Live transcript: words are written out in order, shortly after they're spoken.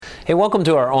Hey, welcome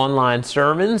to our online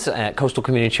sermons at Coastal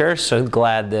Community Church. So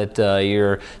glad that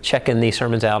you're checking these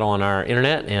sermons out on our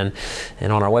internet and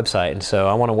on our website. And so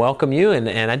I want to welcome you,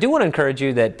 and I do want to encourage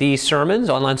you that these sermons,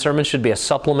 online sermons, should be a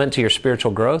supplement to your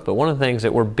spiritual growth. But one of the things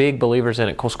that we're big believers in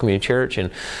at Coastal Community Church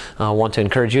and want to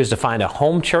encourage you is to find a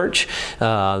home church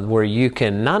where you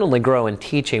can not only grow in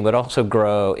teaching, but also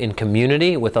grow in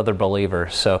community with other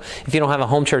believers. So if you don't have a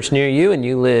home church near you and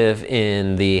you live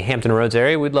in the Hampton Roads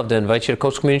area, we'd love to invite you to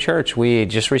Coastal Community Church. We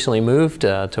just recently moved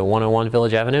to 101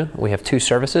 Village Avenue. We have two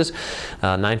services,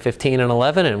 9:15 and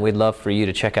 11, and we'd love for you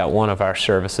to check out one of our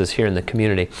services here in the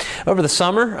community. Over the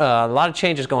summer, a lot of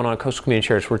changes going on at Coastal Community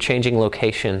Church. We're changing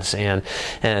locations, and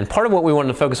part of what we wanted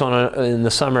to focus on in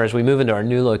the summer as we move into our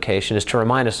new location is to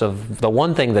remind us of the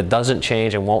one thing that doesn't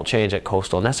change and won't change at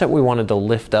Coastal, and that's that we wanted to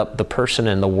lift up the person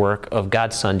and the work of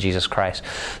God's Son, Jesus Christ.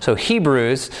 So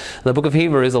Hebrews, the book of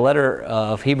Hebrews, the letter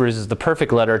of Hebrews is the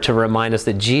perfect letter to remind us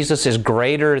that Jesus is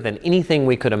greater than anything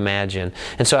we could imagine.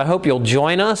 And so I hope you'll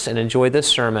join us and enjoy this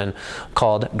sermon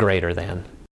called Greater Than.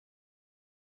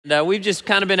 We've just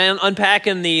kind of been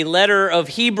unpacking the letter of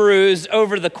Hebrews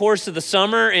over the course of the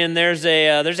summer, and there's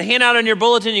a handout on your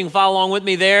bulletin. You can follow along with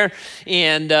me there,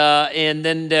 and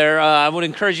then there I would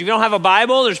encourage you. If you don't have a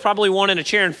Bible, there's probably one in a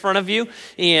chair in front of you,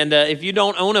 and if you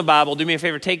don't own a Bible, do me a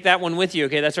favor, take that one with you.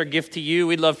 Okay, that's our gift to you.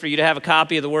 We'd love for you to have a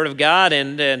copy of the Word of God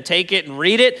and take it and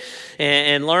read it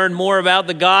and learn more about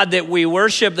the God that we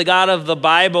worship, the God of the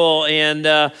Bible, and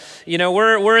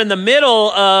we're in the middle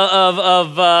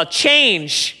of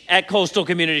change at Coastal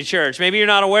Community Church. Maybe you're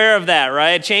not aware of that,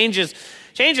 right? Change is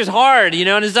hard,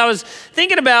 and as I was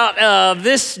thinking about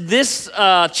this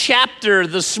chapter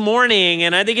this morning,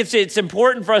 and I think it's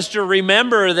important for us to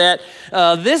remember that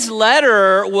this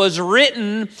letter was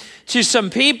written to some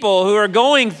people who are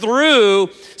going through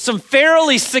some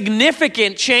fairly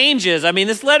significant changes. I mean,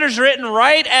 this letter's written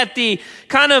right at the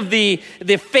kind of the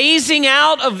phasing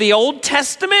out of the Old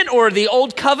Testament or the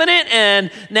Old Covenant,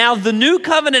 and now the New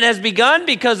Covenant has begun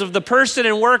because of the person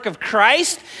and work of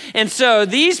Christ. And so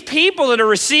these people that are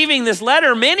receiving this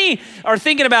letter, many are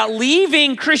thinking about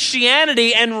leaving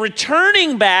Christianity and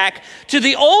returning back to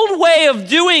the old way of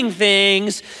doing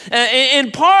things,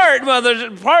 in part,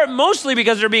 mostly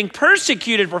because they're being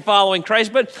persecuted for following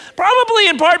Christ, but probably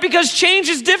in part because change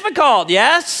is difficult,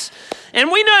 yes? And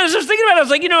we know, as I was thinking about it, I was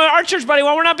like, our church body,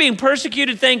 while we're not being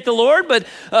persecuted, thank the Lord, but,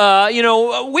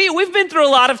 we've been through a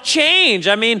lot of change.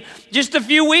 I mean, just a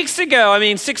few weeks ago,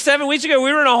 6-7 weeks ago,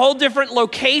 we were in a whole different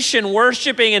location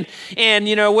worshiping, and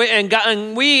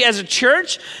we as a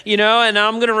church, and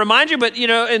I'm going to remind you, but,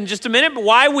 in just a minute,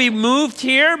 why we moved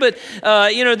here, but,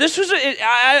 this was,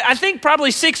 I think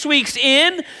probably 6 weeks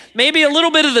in, maybe a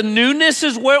little bit of the newness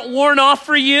is worn off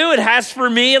for you. It has for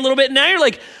me a little bit. Now you're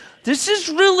like, this is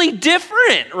really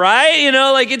different, right?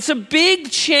 It's a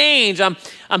big change.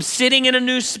 I'm sitting in a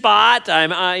new spot.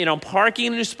 I'm parking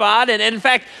in a new spot. And in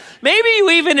fact, maybe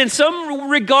you even in some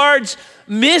regards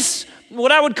miss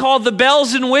what I would call the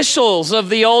bells and whistles of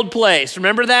the old place.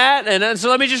 Remember that? And so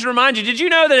let me just remind you, did you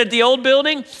know that at the old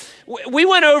building, we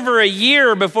went over a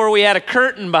year before we had a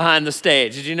curtain behind the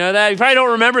stage? Did you know that? You probably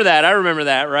don't remember that. I remember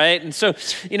that, right? And so,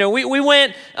 we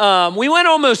went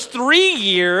almost 3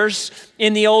 years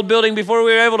in the old building before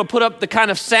we were able to put up the kind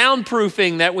of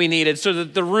soundproofing that we needed so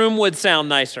that the room would sound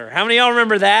nicer. How many of y'all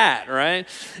remember that, right?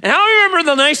 And how many remember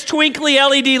the nice twinkly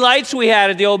LED lights we had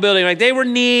at the old building? Like, they were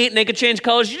neat and they could change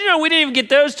colors. We didn't even get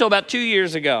those till about 2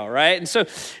 years ago, right? And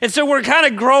so we're kind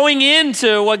of growing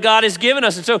into what God has given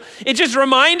us. And so it just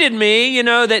reminded me,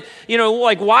 that,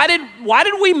 why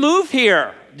did we move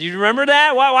here? Do you remember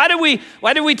that?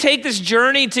 Why did we take this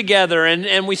journey together?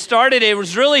 And we started, it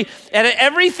was really had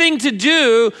everything to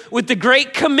do with the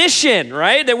Great Commission,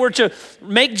 right? That we're to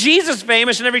make Jesus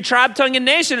famous in every tribe, tongue, and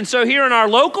nation. And so here in our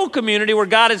local community where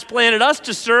God has planted us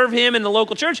to serve him in the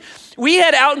local church, we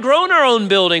had outgrown our own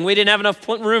building. We didn't have enough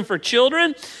room for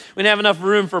children. We didn't have enough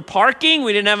room for parking.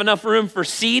 We didn't have enough room for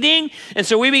seating. And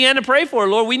so we began to pray for,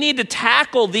 Lord, we need to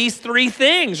tackle these three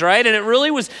things, right? And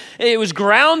it was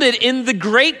grounded in the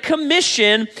Great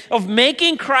Commission of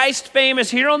making Christ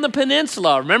famous here on the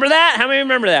peninsula. Remember that? How many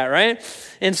remember that, right?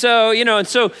 And so,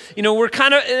 we're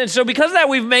kind of, and so because of that,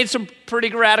 we've made some pretty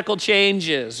radical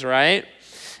changes, right?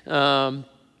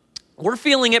 We're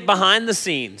feeling it behind the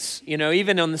scenes,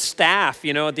 even on the staff.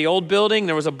 At the old building,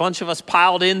 there was a bunch of us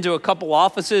piled into a couple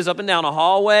offices up and down a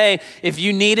hallway. If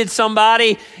you needed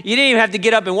somebody, you didn't even have to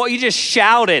get up and you just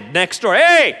shouted next door,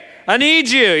 hey, I need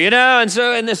you, And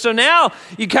so now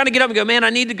you kind of get up and go, man, I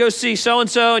need to go see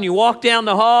so-and-so. And you walk down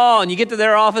the hall and you get to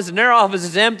their office and their office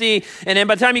is empty. And then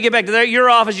by the time you get back to your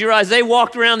office, you realize they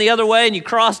walked around the other way and you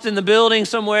crossed in the building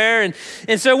somewhere.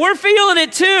 And so we're feeling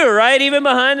it too, right? Even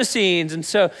behind the scenes. And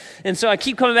so I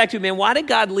keep coming back to, man, why did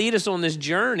God lead us on this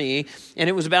journey? And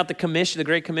it was about the commission, the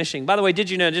Great Commissioning. By the way, did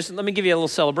you know, just let me give you a little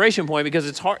celebration point because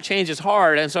it's hard, change is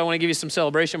hard. And so I want to give you some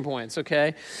celebration points,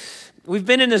 okay? We've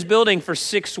been in this building for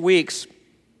 6 weeks.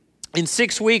 In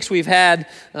 6 weeks, we've had,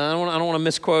 I don't want to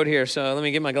misquote here, so let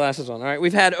me get my glasses on. All right,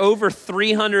 we've had over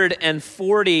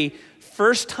 340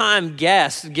 first-time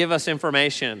guests give us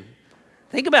information.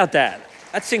 Think about that.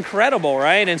 That's incredible,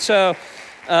 right? And so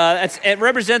it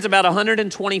represents about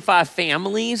 125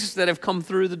 families that have come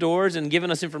through the doors and given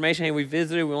us information. Hey, we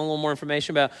visited. We want a little more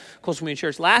information about Coastal Community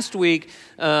Church. Last week,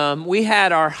 we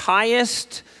had our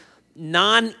highest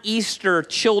non-Easter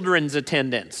children's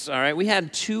attendance, all right? We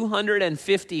had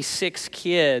 256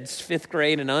 kids, 5th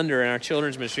grade and under, in our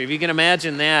children's ministry. If you can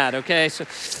imagine that, okay? So,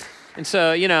 there's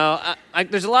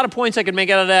a lot of points I could make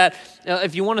out of that.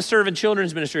 If you want to serve in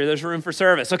children's ministry, there's room for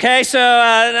service, okay? So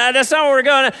that's not where we're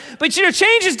going. But,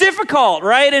 change is difficult,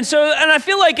 right? And I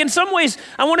feel like in some ways,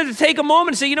 I wanted to take a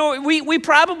moment and say, we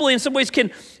probably in some ways can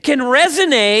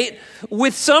resonate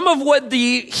with some of what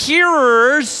the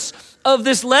hearers of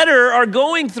this letter are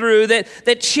going through,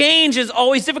 that change is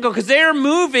always difficult because they're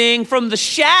moving from the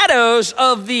shadows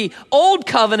of the old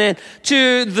covenant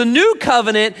to the new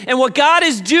covenant and what God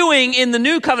is doing in the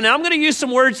new covenant. I'm going to use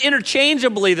some words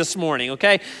interchangeably this morning,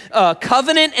 okay?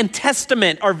 Covenant and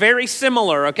testament are very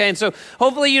similar, okay? And so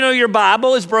hopefully your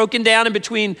Bible is broken down in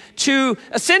between two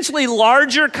essentially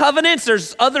larger covenants.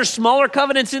 There's other smaller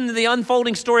covenants in the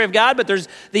unfolding story of God, but there's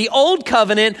the old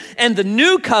covenant and the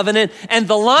new covenant, and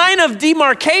the line of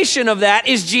demarcation of that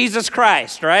is Jesus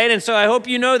Christ, right? And so I hope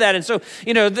you know that. And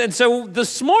so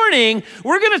this morning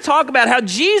we're going to talk about how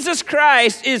Jesus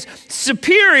Christ is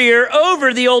superior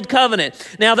over the old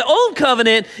covenant. Now, the old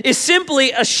covenant is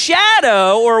simply a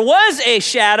shadow, or was a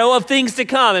shadow, of things to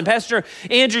come. And Pastor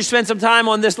Andrew spent some time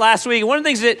on this last week. One of the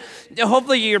things that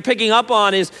hopefully you're picking up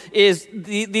on is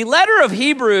the letter of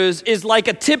Hebrews is like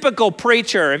a typical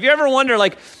preacher. If you ever wonder,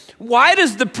 why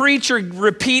does the preacher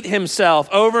repeat himself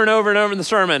over and over and over in the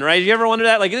sermon, right? You ever wonder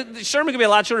that? The sermon could be a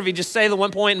lot shorter if you just say the one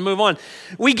point and move on.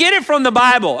 We get it from the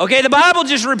Bible, okay? The Bible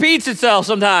just repeats itself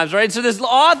sometimes, right? So this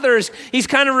author, he's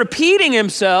kind of repeating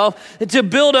himself to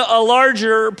build a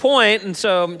larger point. And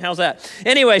so how's that?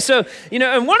 Anyway, so,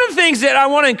 and one of the things that I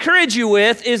want to encourage you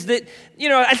with is that,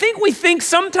 I think we think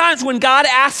sometimes when God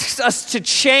asks us to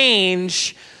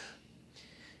change,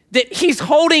 that he's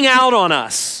holding out on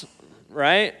us.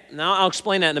 Right? Now I'll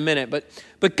explain that in a minute.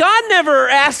 But God never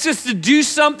asks us to do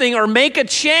something or make a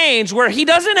change where he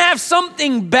doesn't have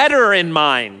something better in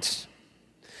mind.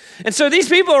 And so these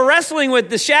people are wrestling with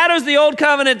the shadows of the old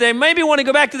covenant. They maybe want to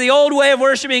go back to the old way of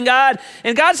worshiping God.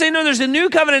 And God's saying, no, there's a new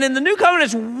covenant. And the new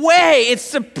covenant is it's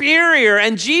superior.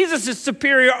 And Jesus is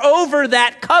superior over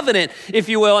that covenant, if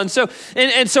you will. And so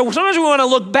sometimes we want to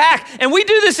look back. And we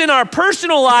do this in our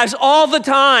personal lives all the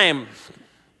time.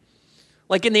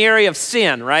 Like in the area of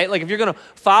sin, right? Like if you're going to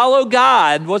follow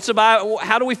God,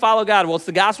 how do we follow God? Well, it's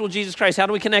the gospel of Jesus Christ. How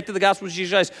do we connect to the gospel of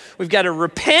Jesus Christ? We've got to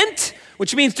repent,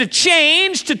 which means to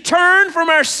change, to turn from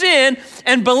our sin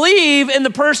and believe in the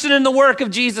person and the work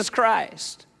of Jesus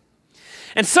Christ.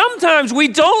 And sometimes we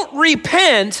don't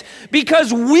repent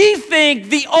because we think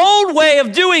the old way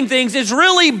of doing things is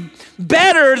really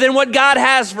better than what God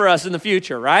has for us in the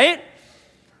future, right?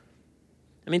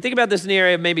 Think about this in the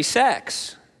area of maybe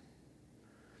sex.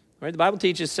 Right? The Bible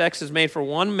teaches sex is made for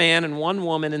one man and one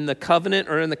woman in the covenant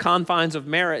or in the confines of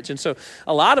marriage. And so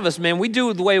a lot of us, we do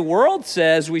it the way the world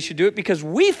says we should do it because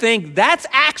we think that's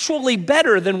actually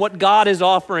better than what God is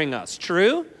offering us.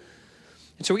 True?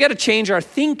 And so we got to change our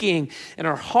thinking and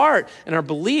our heart and our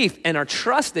belief and our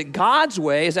trust that God's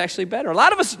way is actually better. A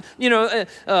lot of us,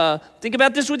 think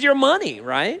about this with your money,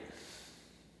 right?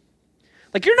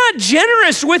 You're not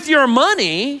generous with your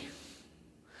money.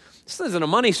 This isn't a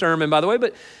money sermon, by the way,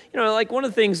 but one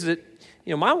of the things that,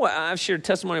 I've shared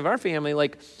testimony of our family,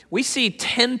 we see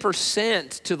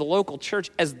 10% to the local church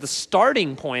as the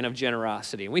starting point of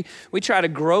generosity. We try to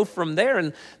grow from there,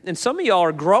 and some of y'all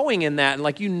are growing in that, and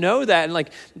that,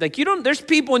 and you don't, there's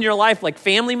people in your life,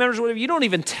 family members, whatever, you don't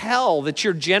even tell that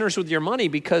you're generous with your money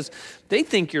because they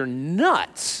think you're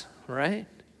nuts, right?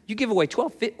 You give away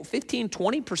 12, 15,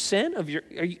 20% of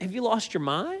have you lost your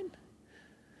mind?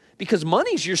 Because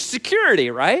money's your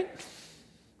security, right?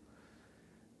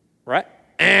 Right?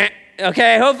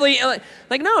 Okay, hopefully,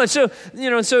 no. And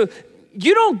so,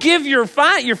 you don't give your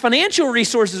financial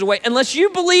resources away unless you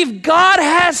believe God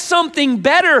has something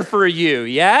better for you,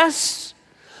 yes?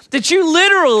 That you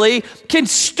literally can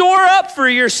store up for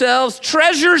yourselves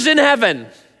treasures in heaven.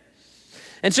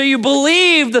 And so you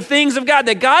believe the things of God,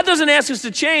 that God doesn't ask us to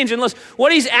change unless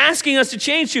what he's asking us to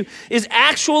change to is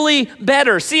actually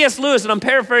better. C.S. Lewis, and I'm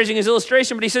paraphrasing his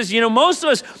illustration, but he says, most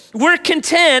of us, we're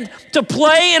content to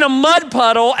play in a mud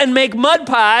puddle and make mud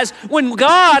pies when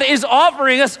God is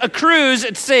offering us a cruise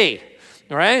at sea,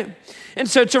 all right? And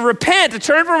so to repent, to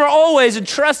turn from our old ways and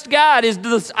trust God is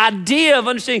this idea of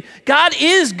understanding God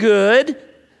is good,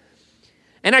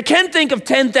 and I can think of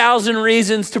 10,000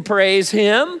 reasons to praise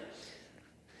him.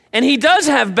 And he does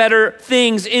have better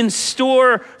things in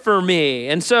store for me.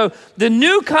 And so the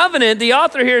new covenant, the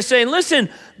author here is saying, listen,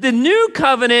 the new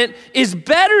covenant is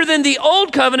better than the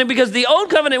old covenant because the old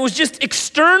covenant was just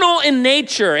external in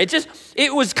nature.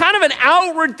 It was kind of an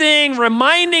outward thing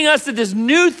reminding us that this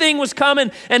new thing was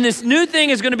coming and this new thing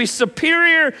is going to be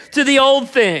superior to the old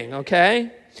thing,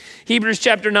 okay? Hebrews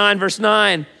chapter 9, verse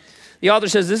 9, the author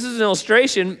says, this is an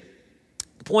illustration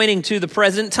pointing to the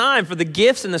present time, for the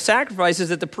gifts and the sacrifices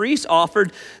that the priests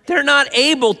offered, they're not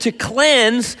able to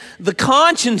cleanse the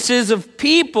consciences of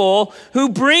people who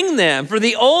bring them. For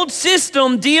the old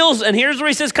system deals, and here's where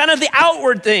he says kind of the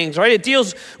outward things, right? It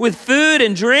deals with food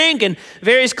and drink and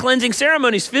various cleansing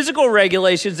ceremonies, physical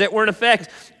regulations that were in effect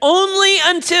only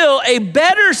until a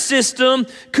better system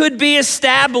could be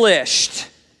established.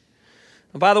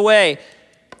 And by the way,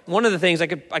 one of the things, I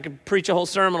could preach a whole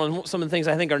sermon on some of the things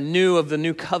I think are new of the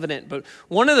new covenant, but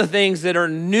one of the things that are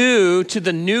new to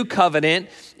the new covenant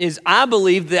is, I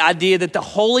believe, the idea that the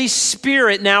Holy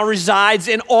Spirit now resides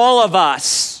in all of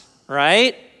us,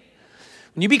 right?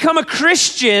 When you become a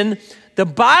Christian, the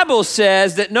Bible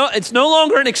says that it's no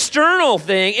longer an external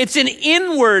thing, it's an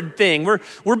inward thing.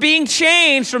 We're being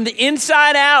changed from the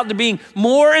inside out to being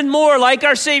more and more like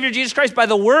our Savior Jesus Christ by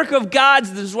the work of God.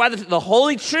 This is why the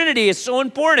Holy Trinity is so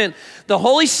important. The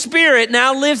Holy Spirit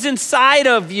now lives inside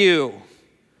of you.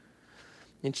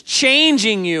 It's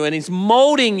changing you, and he's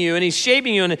molding you, and he's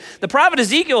shaping you. And the prophet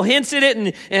Ezekiel hints at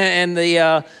it, and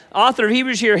the author of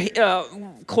Hebrews here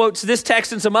quotes this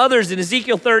text and some others in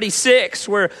Ezekiel 36,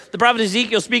 where the prophet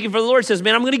Ezekiel, speaking for the Lord, says,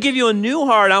 man, I'm going to give you a new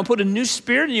heart. I'll put a new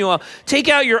spirit in you. I'll take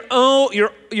out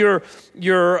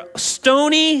your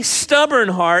stony, stubborn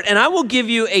heart, and I will give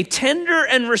you a tender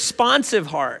and responsive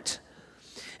heart.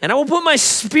 And I will put my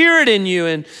spirit in you,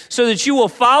 and so that you will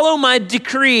follow my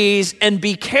decrees and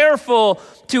be careful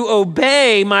to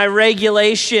obey my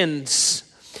regulations.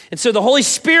 And so the Holy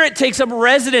Spirit takes up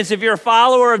residence if you're a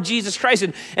follower of Jesus Christ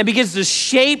and begins to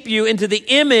shape you into the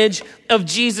image of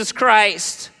Jesus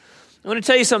Christ. I want to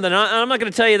tell you something. I'm not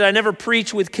going to tell you that I never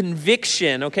preach with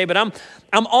conviction, okay? But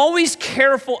I'm always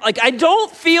careful. Like, I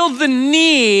don't feel the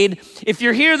need, if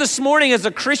you're here this morning as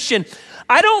a Christian,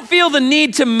 I don't feel the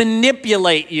need to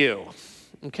manipulate you,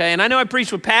 okay? And I know I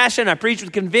preach with passion, I preach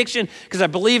with conviction, because I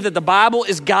believe that the Bible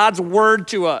is God's word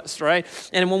to us, right?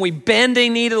 And when we bend a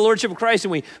knee to the Lordship of Christ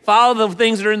and we follow the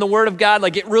things that are in the Word of God,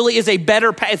 like, it really is a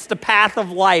better path. It's the path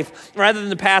of life rather than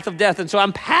the path of death. And so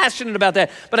I'm passionate about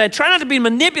that. But I try not to be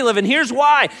manipulative, and here's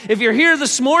why. If you're here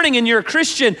this morning and you're a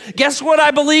Christian, guess what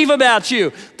I believe about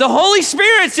you? The Holy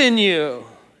Spirit's in you.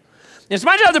 It's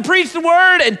my job to preach the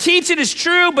word and teach it as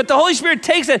true, but the Holy Spirit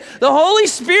takes it. The Holy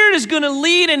Spirit is going to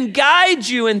lead and guide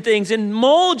you in things and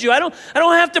mold you. I don't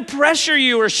have to pressure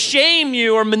you or shame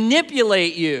you or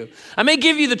manipulate you. I may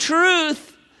give you the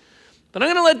truth, but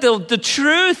I'm going to let the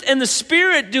truth and the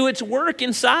Spirit do its work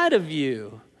inside of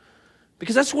you,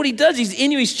 because that's what he does. He's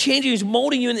in you. He's changing you. He's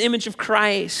molding you in the image of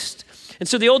Christ. And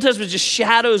so the Old Testament is just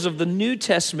shadows of the New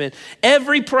Testament.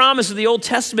 Every promise of the Old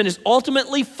Testament is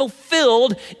ultimately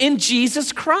fulfilled in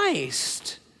Jesus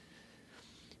Christ.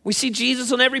 We see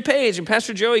Jesus on every page, and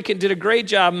Pastor Joey did a great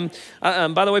job.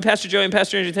 By the way, Pastor Joey and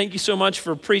Pastor Andrew, thank you so much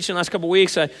for preaching the last couple of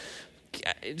weeks.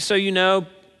 So you know,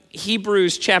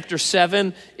 Hebrews chapter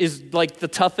 7 is like the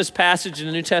toughest passage in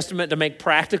the New Testament to make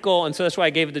practical, and so that's why I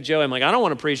gave it to Joey. I'm like, I don't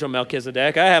want to preach on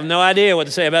Melchizedek. I have no idea what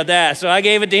to say about that. So I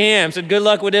gave it to him, said, good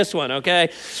luck with this one, okay?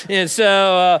 And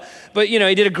so, but you know,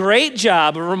 he did a great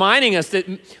job of reminding us that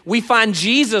we find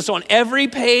Jesus on every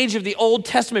page of the Old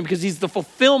Testament because he's the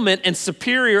fulfillment and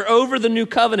superior over the New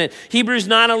Covenant. Hebrews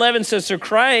 9:11 says, so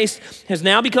Christ has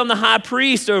now become the high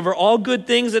priest over all good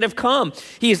things that have come.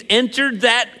 He has entered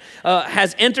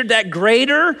entered that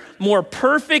greater, more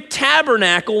perfect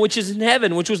tabernacle which is in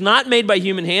heaven, which was not made by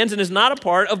human hands and is not a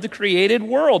part of the created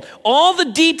world. All the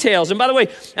details, and by the way,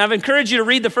 I've encouraged you to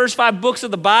read the first 5 books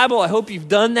of the Bible. I hope you've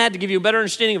done that to give you a better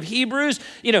understanding of Hebrews.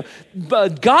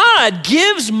 But God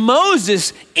gives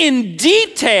Moses in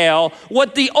detail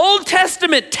what the Old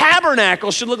Testament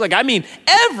tabernacle should look like. I mean,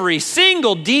 every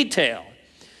single detail.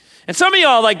 And some of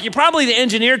y'all, you're probably the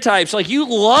engineer types, you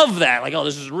love that. Oh,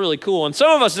 this is really cool. And some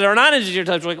of us that are not engineer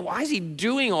types are why is he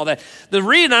doing all that? The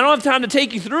reason, I don't have time to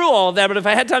take you through all of that, but if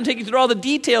I had time to take you through all the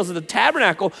details of the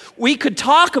tabernacle, we could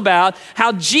talk about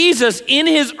how Jesus, in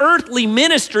his earthly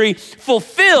ministry,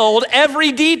 fulfilled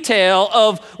every detail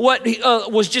of what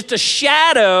was just a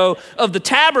shadow of the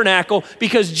tabernacle,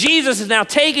 because Jesus is now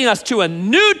taking us to a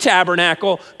new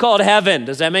tabernacle called heaven.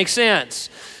 Does that make sense?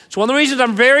 It's one of the reasons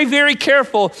I'm very, very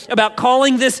careful about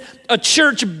calling this a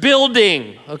church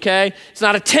building, okay? It's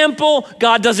not a temple.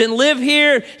 God doesn't live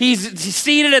here. He's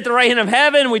seated at the right hand of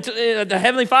heaven. The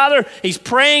Heavenly Father, he's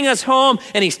praying us home,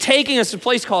 and he's taking us to a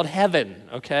place called heaven,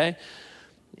 okay?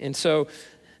 And so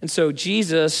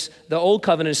Jesus, the old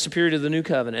covenant is superior to the new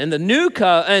covenant.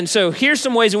 And so here's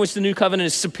some ways in which the new covenant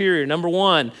is superior. Number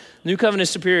 1, new covenant is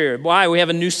superior. Why? We have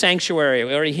a new sanctuary.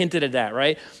 We already hinted at that,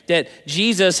 right? That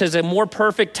Jesus has a more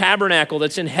perfect tabernacle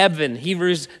that's in heaven.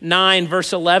 Hebrews 9,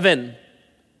 verse 11.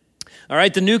 All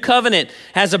right, the new covenant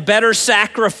has a better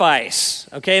sacrifice.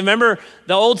 Okay, remember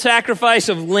the old sacrifice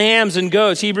of lambs and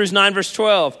goats, Hebrews 9, verse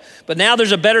 12. But now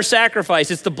there's a better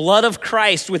sacrifice. It's the blood of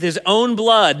Christ with his own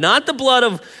blood, not the blood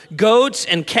of goats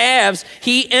and calves.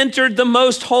 He entered the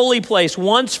most holy place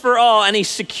once for all, and he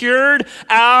secured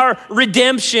our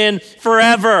redemption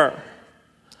forever.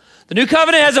 The new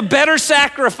covenant has a better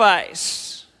sacrifice.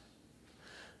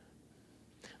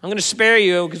 I'm going to spare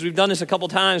you, because we've done this a couple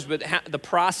times, but the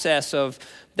process of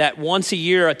that once a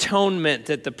year atonement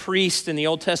that the priest in the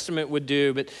Old Testament would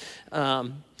do. But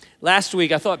last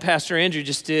week, I thought Pastor Andrew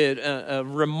just did a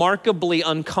remarkably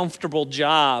uncomfortable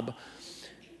job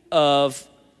of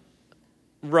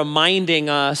reminding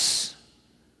us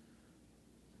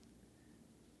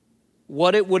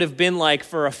what it would have been like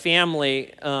for a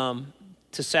family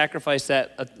to sacrifice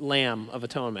that lamb of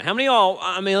atonement. How many of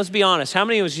y'all, let's be honest, how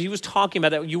many of us, he was talking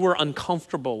about that, you were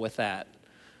uncomfortable with that?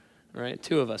 Right,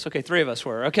 2 of us. Okay, 3 of us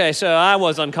were. Okay, so I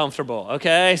was uncomfortable.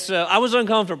 Okay, so I was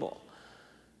uncomfortable.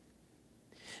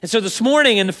 And so this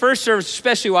morning in the first service,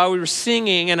 especially while we were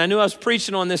singing, and I knew I was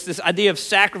preaching on this idea of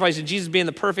sacrifice and Jesus being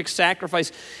the perfect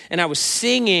sacrifice, and I was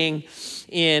singing,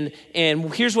 and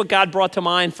here's what God brought to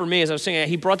mind for me as I was singing.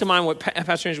 He brought to mind what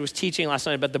Pastor Andrew was teaching last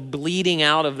night about the bleeding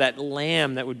out of that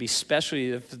lamb that would be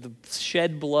specially the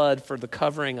shed blood for the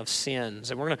covering of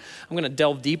sins. And I'm going to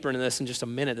delve deeper into this in just a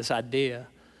minute, this idea.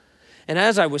 And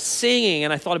as I was singing,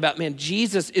 and I thought about,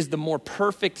 Jesus is the more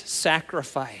perfect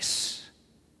sacrifice.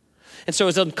 And so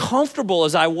as uncomfortable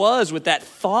as I was with that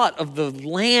thought of the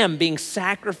lamb being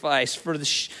sacrificed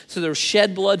so there was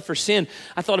shed blood for sin,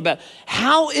 I thought about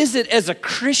how is it as a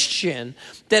Christian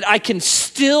that I can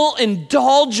still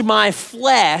indulge my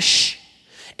flesh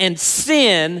and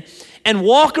sin and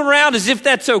walk around as if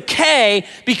that's okay,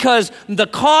 because the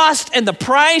cost and the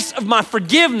price of my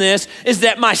forgiveness is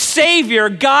that my Savior,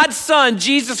 God's Son,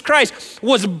 Jesus Christ,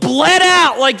 was bled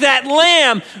out like that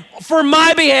lamb for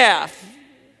my behalf.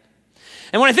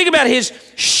 And when I think about his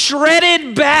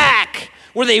shredded back,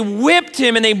 where they whipped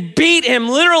him and they beat him,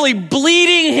 literally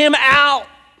bleeding him out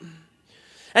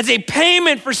as a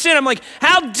payment for sin, I'm like,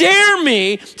 how dare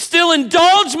me still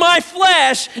indulge my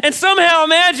flesh and somehow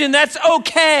imagine that's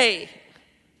okay?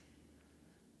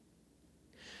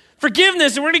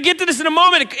 Forgiveness, and we're going to get to this in a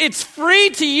moment, it's free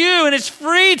to you and it's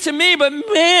free to me, but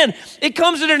man, it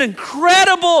comes at an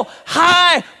incredible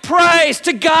high price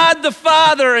to God the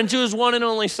Father and to his one and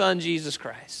only Son, Jesus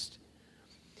Christ.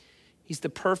 He's the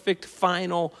perfect,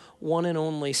 final, one and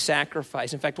only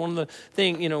sacrifice. In fact, one of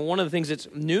the things that's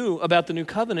new about the new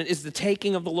covenant is the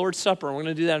taking of the Lord's Supper. We're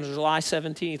going to do that on July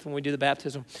 17th when we do the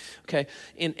baptism. Okay,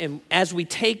 and as we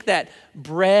take that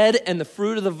bread and the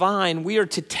fruit of the vine, we are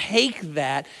to take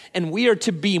that and we are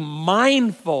to be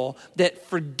mindful that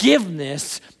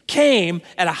forgiveness came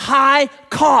at a high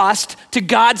cost to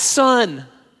God's Son.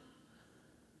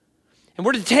 And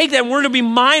we're to take that and we're to be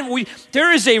mindful.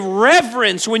 There is a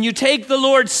reverence when you take the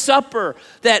Lord's Supper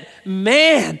that,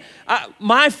 my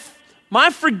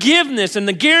forgiveness and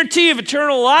the guarantee of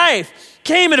eternal life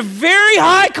came at a very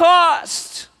high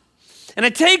cost. And I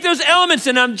take those elements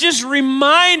and I'm just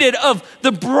reminded of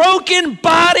the broken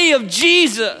body of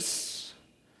Jesus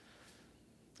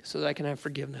so that I can have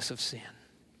forgiveness of sin.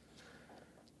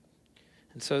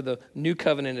 And so the new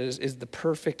covenant is the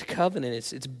perfect covenant.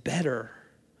 It's better.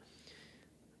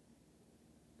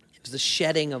 It was the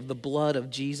shedding of the blood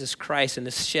of Jesus Christ, and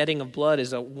this shedding of blood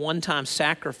is a one-time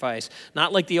sacrifice,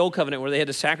 not like the old covenant where they had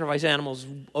to sacrifice animals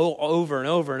over and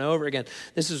over and over again.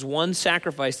 This is one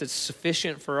sacrifice that's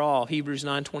sufficient for all. Hebrews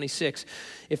 9:26.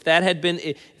 If that had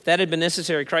been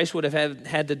necessary, Christ would have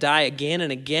had to die again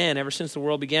and again ever since the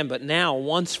world began. But now,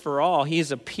 once for all, he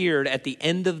has appeared at the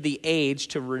end of the age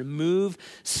to remove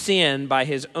sin by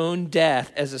his own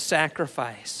death as a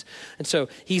sacrifice. And so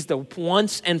he's the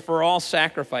once and for all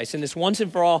sacrifice. And this once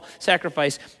and for all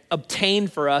sacrifice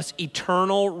obtained for us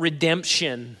eternal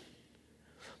redemption.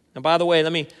 Now, by the way,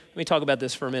 let me talk about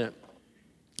this for a minute.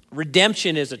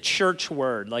 Redemption is a church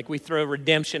word. Like we throw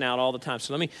redemption out all the time.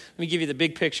 So let me give you the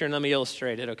big picture and let me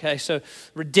illustrate it, okay? So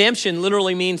redemption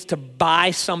literally means to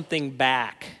buy something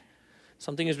back.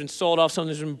 Something has been sold off, something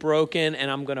has been broken, and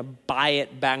I'm going to buy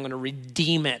it back. I'm going to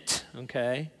redeem it,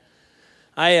 okay?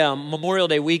 Memorial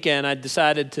Day weekend, I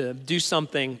decided to do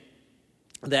something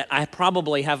that I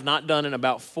probably have not done in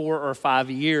about 4 or 5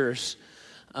 years.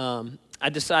 I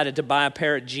decided to buy a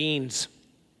pair of jeans.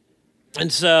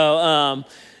 And so,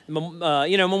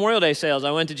 Memorial Day sales,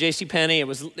 I went to JCPenney.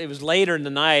 It was later in the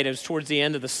night. It was towards the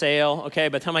end of the sale, okay?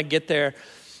 By the time I get there,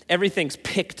 everything's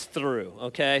picked through,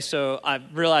 okay? So I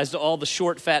realized all the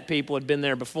short, fat people had been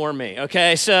there before me,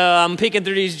 okay? So I'm picking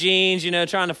through these jeans,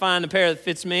 trying to find a pair that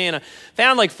fits me, and I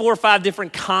found like 4 or 5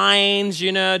 different kinds,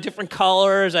 different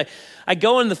colors. I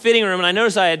go in the fitting room, and I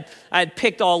noticed I had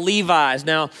picked all Levi's.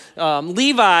 Now,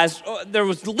 Levi's, there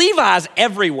was Levi's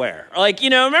everywhere. Like,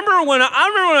 remember when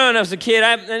I was a kid,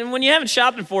 and when you haven't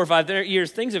shopped in 4 or 5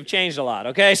 years, things have changed a lot,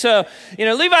 okay? So,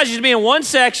 Levi's used to be in one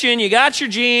section. You got your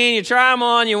jean, you try them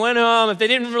on, you went home. If they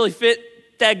didn't really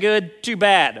fit that good, too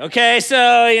bad, okay?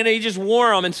 So, you just wore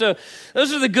them. And so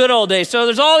those are the good old days. So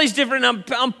there's all these different,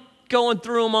 I'm going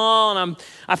through them all, and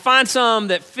I find some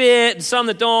that fit and some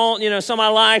that don't, some I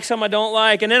like, some I don't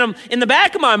like. And then I'm in the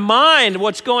back of my mind,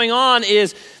 what's going on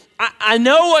is I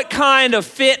know what kind of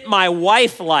fit my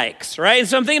wife likes, right? And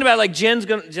so I'm thinking about like Jen's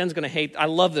gonna hate. I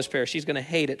love this pair. She's gonna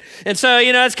hate it. And so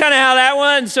it's kind of how that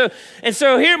one. And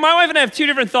so here, my wife and I have 2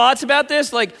 different thoughts about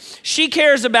this. Like she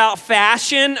cares about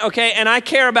fashion, okay, and I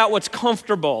care about what's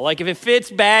comfortable. Like if it fits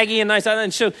baggy and nice,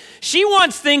 and so she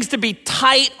wants things to be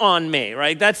tight on me,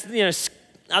 right? That's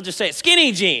I'll just say it,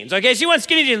 skinny jeans, okay? She wants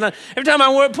skinny jeans. Every time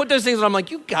I put those things on, I'm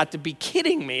like, you got to be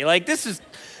kidding me. Like this is.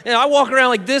 I walk around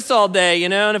like this all day,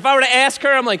 and if I were to ask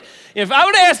her, I'm like, if I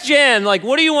were to ask Jen, like,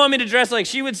 what do you want me to dress like?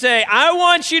 She would say, I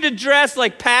want you to dress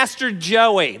like Pastor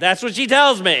Joey. That's what she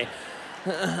tells me.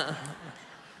 I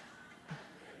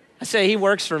say, he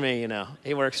works for me,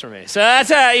 he works for me. So that's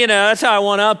how I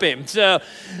one up him. So,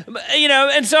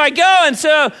 and so I go, and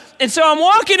so I'm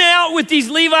walking out with these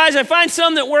Levi's. I find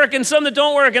some that work and some that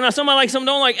don't work, and some I like, some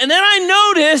don't like. And then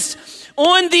I notice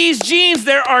on these jeans,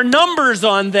 there are numbers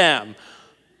on them.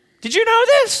 Did you know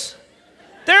this?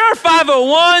 There are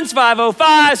 501s,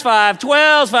 505s,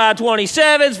 512s,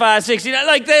 527s, 569.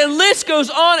 Like the list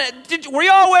goes on. Were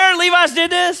y'all aware Levi's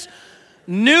did this?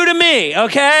 New to me,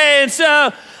 okay? And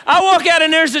so I walk out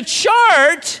and there's a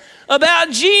chart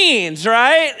about jeans,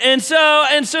 right? And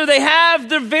so they have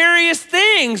the various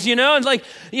things, it's like,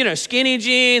 skinny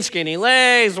jeans, skinny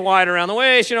legs, wide around the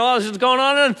waist, all this is going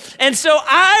on. And so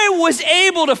I was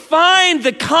able to find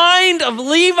the kind of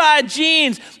Levi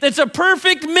jeans that's a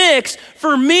perfect mix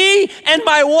for me and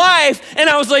my wife. And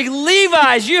I was like,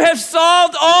 Levi's, you have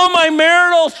solved all my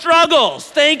marital struggles.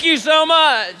 Thank you so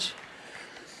much.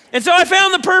 And so I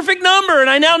found the perfect number, and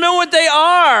I now know what they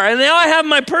are. And now I have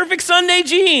my perfect Sunday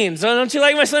jeans. Oh, don't you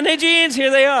like my Sunday jeans? Here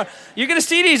they are. You're going to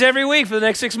see these every week for the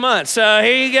next 6 months. So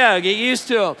here you go. Get used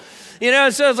to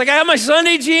them. So it's like I have my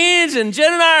Sunday jeans, and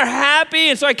Jen and I are happy.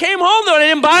 And so I came home, though, and I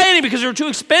didn't buy any because they were too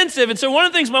expensive. And so one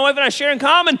of the things my wife and I share in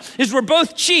common is we're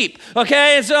both cheap,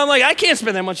 okay? And so I'm like, I can't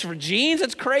spend that much for jeans.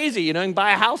 That's crazy. You can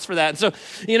buy a house for that. And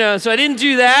so, so I didn't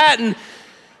do that.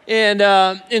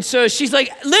 And so she's like,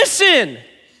 listen,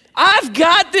 I've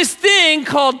got this thing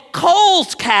called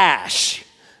Kohl's Cash,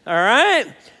 all right?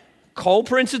 Kohl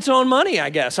prints its own money, I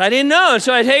guess. I didn't know.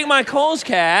 So I take my Kohl's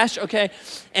Cash, okay,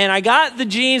 and I got the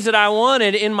jeans that I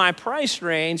wanted in my price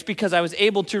range because I was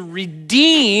able to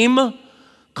redeem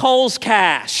Kohl's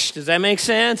Cash. Does that make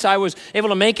sense? I was able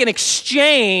to make an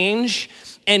exchange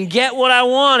and get what I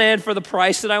wanted for the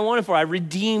price that I wanted for. I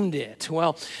redeemed it.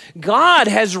 Well, God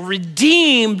has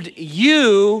redeemed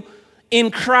you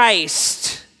in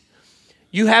Christ.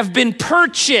 You have been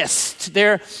purchased.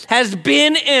 There has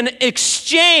been an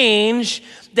exchange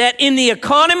that in the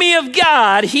economy of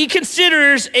God, he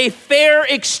considers a fair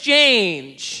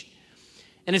exchange.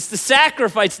 And it's the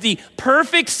sacrifice, the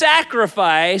perfect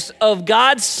sacrifice of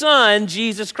God's Son,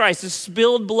 Jesus Christ, the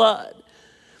spilled blood.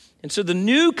 And so the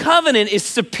new covenant is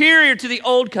superior to the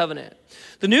old covenant.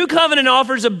 The new covenant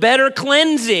offers a better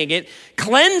cleansing. It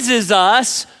cleanses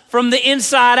us from the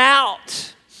inside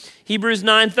out. Hebrews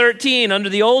 9:13, under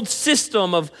the old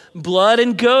system of blood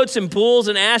and goats and bulls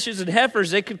and ashes and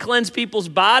heifers, they could cleanse people's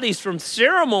bodies from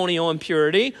ceremonial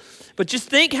impurity. But just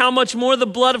think how much more the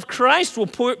blood of Christ will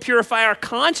purify our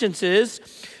consciences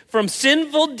from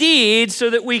sinful deeds so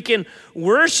that we can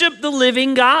worship the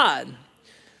living God.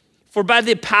 For by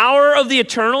the power of the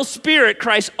eternal Spirit,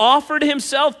 Christ offered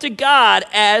himself to God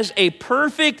as a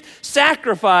perfect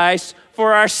sacrifice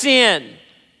for our sin.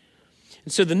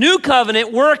 And so the new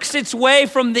covenant works its way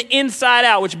from the inside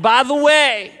out, which, by the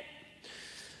way,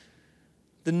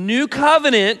 the new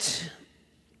covenant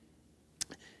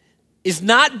is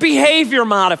not behavior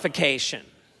modification.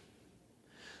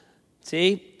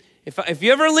 See, if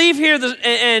you ever leave here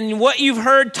and what you've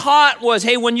heard taught was,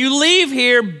 hey, when you leave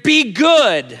here, be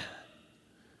good,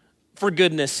 for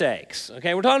goodness sakes.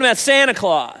 Okay, we're talking about Santa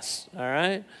Claus, all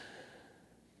right?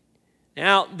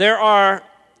 Now, there are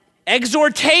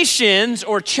exhortations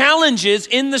or challenges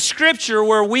in the scripture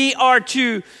where we are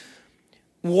to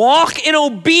walk in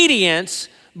obedience,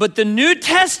 but the New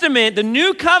Testament, the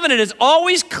new covenant is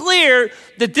always clear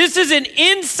that this is an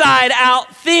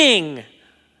inside-out thing.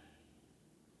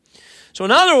 So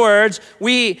in other words,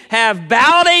 we have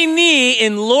bowed a knee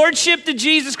in lordship to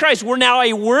Jesus Christ. We're now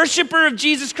a worshiper of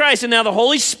Jesus Christ, and now the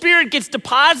Holy Spirit gets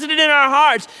deposited in our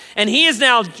hearts, and he is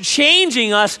now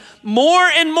changing us more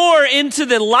and more into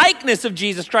the likeness of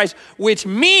Jesus Christ, which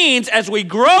means as we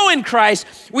grow in Christ,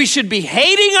 we should be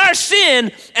hating our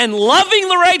sin and loving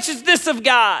the righteousness of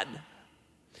God.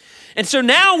 And so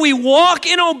now we walk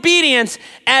in obedience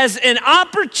as an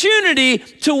opportunity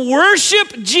to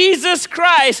worship Jesus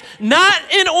Christ, not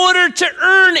in order to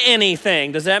earn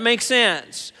anything. Does that make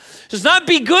sense? So it's not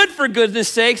be good for goodness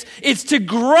sakes. It's to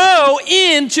grow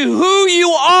into who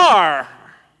you are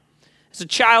as a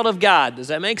child of God. Does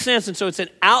that make sense? And so it's an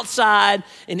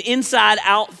inside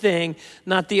out thing,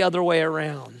 not the other way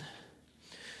around.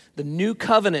 The new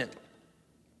covenant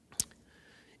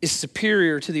is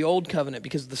superior to the old covenant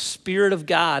because the Spirit of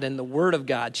God and the Word of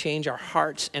God change our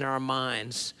hearts and our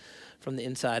minds from the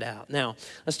inside out. Now,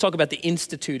 let's talk about the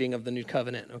instituting of the new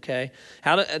covenant, okay?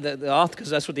 Because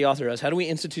that's what the author does. How do we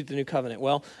institute the new covenant?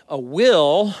 Well, a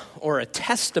will or a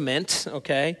testament,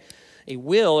 okay? A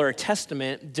will or a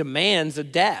testament demands a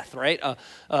death, right?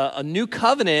 A new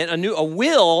covenant, a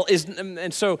will is,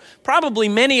 and so probably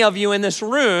many of you in this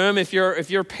room, if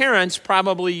you're parents,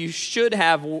 probably you should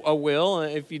have a will.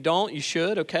 If you don't, you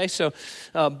should, okay? So,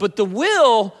 but the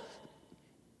will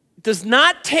does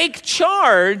not take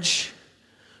charge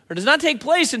or does not take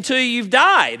place until you've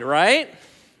died, right?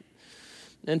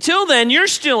 Until then, you're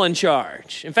still in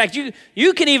charge. In fact,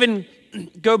 you can even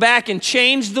go back and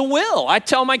change the will. I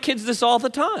tell my kids this all the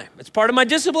time. It's part of my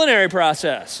disciplinary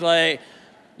process. Like,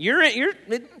 you're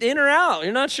in or out.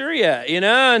 You're not sure yet,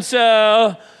 And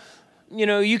so,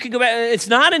 you can go back. It's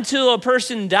not until a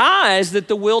person dies that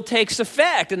the will takes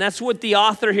effect. And that's what the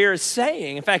author here is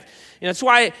saying. In fact, that's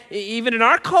why even in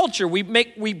our culture, we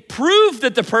prove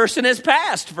that the person has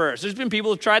passed first. There's been people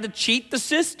who've tried to cheat the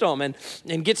system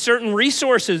and get certain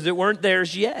resources that weren't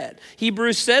theirs yet.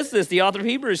 Hebrews says this, the author of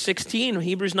Hebrews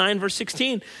 9 verse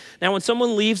 16. Now, when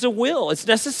someone leaves a will, it's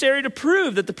necessary to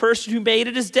prove that the person who made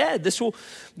it is dead.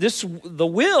 The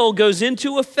will goes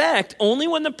into effect only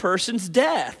when the person's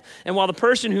dead. And while the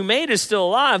person who made it is still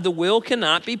alive, the will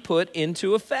cannot be put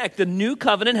into effect. The new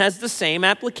covenant has the same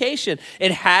application.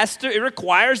 It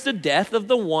requires the death of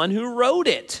the one who wrote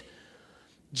it.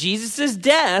 Jesus'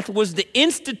 death was the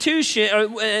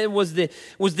institution, was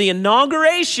the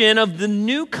inauguration of the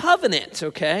new covenant,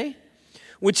 okay?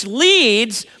 Which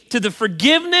leads to the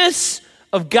forgiveness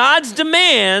of God's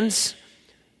demands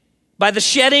by the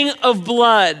shedding of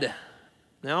blood.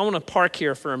 Now I want to park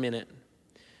here for a minute.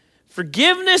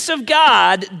 Forgiveness of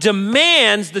God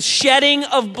demands the shedding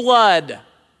of blood.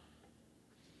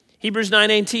 Hebrews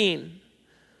 9:18.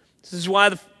 This is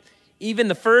why even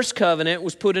the first covenant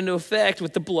was put into effect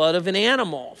with the blood of an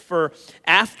animal. For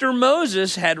after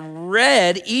Moses had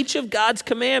read each of God's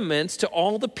commandments to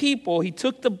all the people, he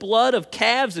took the blood of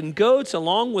calves and goats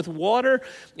along with water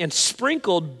and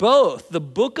sprinkled both the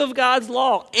book of God's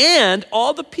law and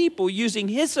all the people using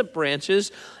hyssop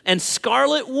branches and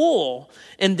scarlet wool.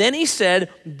 And then he said,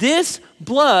 "This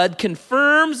blood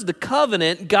confirms the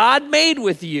covenant God made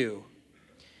with you."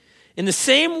 In the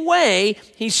same way,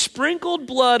 he sprinkled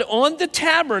blood on the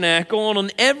tabernacle and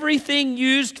on everything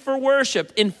used for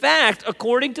worship. In fact,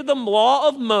 according to the law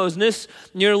of Moses,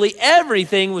 nearly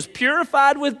everything was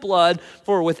purified with blood,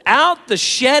 for without the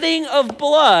shedding of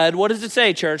blood, what does it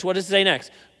say, church? What does it say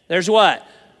next? There's what?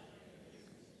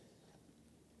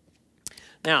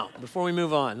 Now, before we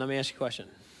move on, let me ask you a question.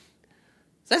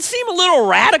 Does that seem a little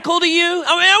radical to you?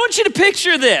 I want you to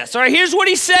picture this. All right, here's what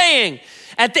he's saying.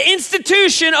 At the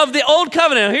institution of the Old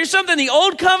Covenant, here's something the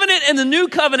Old Covenant and the New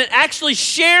Covenant actually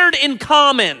shared in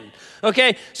common.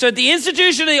 Okay, so at the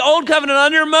institution of the Old Covenant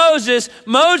under Moses,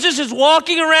 Moses is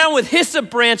walking around with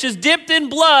hyssop branches dipped in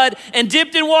blood and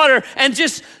dipped in water and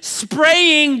just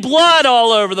spraying blood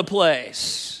all over the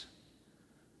place.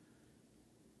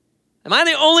 Am I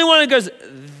the only one that goes,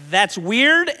 that's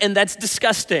weird and that's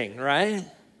disgusting, right?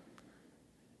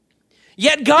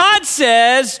 Yet God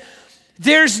says,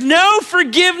 there's no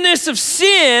forgiveness of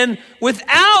sin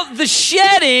without the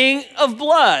shedding of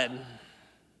blood.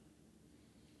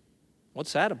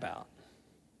 What's that about?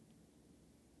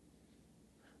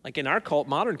 Like in our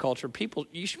modern culture, people,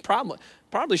 you should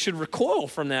probably should recoil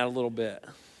from that a little bit.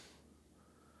 Like,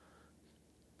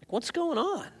 what's going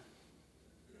on?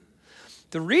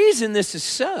 The reason this is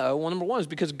so, well, number one, is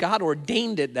because God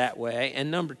ordained it that way.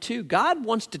 And number two, God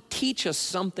wants to teach us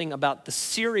something about the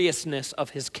seriousness of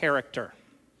his character.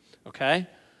 Okay?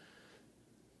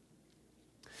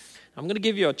 I'm going to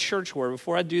give you a church word.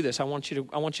 Before I do this, I want you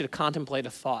to contemplate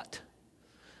a thought.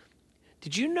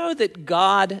 Did you know that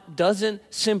God doesn't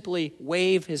simply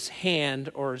wave his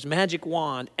hand or his magic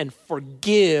wand and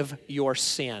forgive your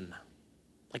sin?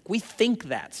 Like we think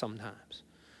that sometimes.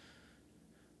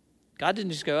 God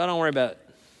didn't just go, oh, don't worry about it.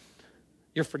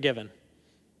 You're forgiven.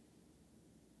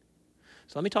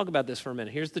 So let me talk about this for a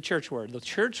minute. Here's the church word. The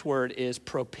church word is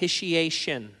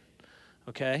propitiation,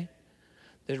 okay?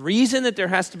 The reason that there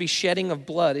has to be shedding of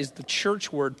blood is the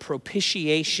church word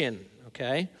propitiation,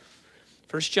 okay?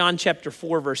 1 John chapter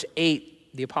 4, verse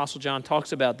 8, the Apostle John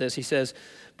talks about this. He says,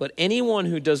 but anyone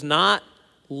who does not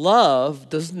love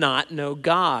does not know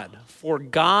God, for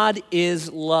God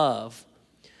is love.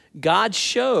 God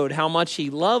showed how much he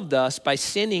loved us by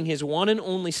sending his one and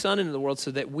only Son into the world so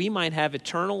that we might have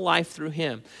eternal life through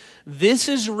him. This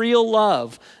is real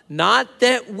love, not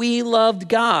that we loved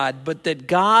God, but that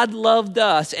God loved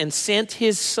us and sent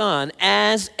his Son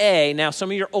as a, now some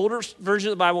of your older versions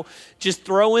of the Bible, just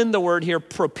throw in the word here,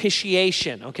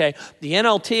 propitiation, okay? The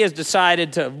NLT has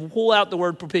decided to pull out the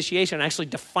word propitiation and actually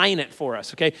define it for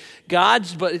us, okay?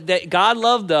 God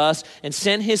loved us and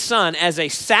sent his Son as a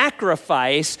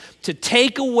sacrifice to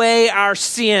take away our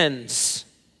sins.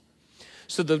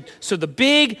 So the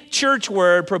big church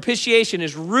word, propitiation,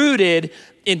 is rooted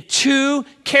in two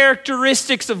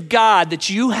characteristics of God that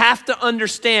you have to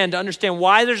understand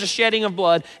why there's a shedding of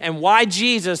blood and why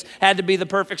Jesus had to be the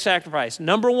perfect sacrifice.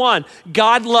 Number one,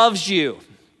 God loves you.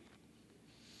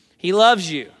 He loves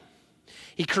you.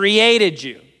 He created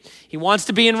you. He wants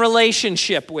to be in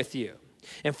relationship with you.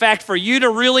 In fact, for you to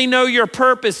really know your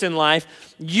purpose in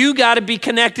life, you got to be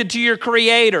connected to your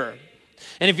Creator.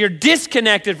 And if you're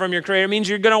disconnected from your Creator, it means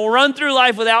you're going to run through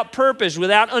life without purpose,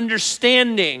 without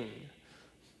understanding.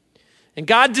 And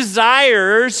God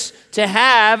desires to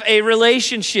have a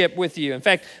relationship with you. In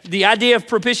fact, the idea of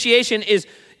propitiation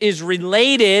is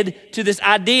related to this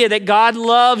idea that God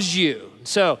loves you.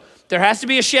 So there has to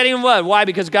be a shedding of blood. Why?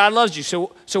 Because God loves you.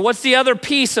 So what's the other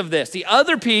piece of this? The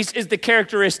other piece is the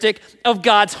characteristic of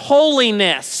God's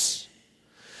holiness.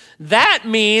 That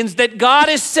means that God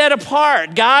is set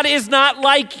apart. God is not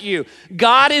like you.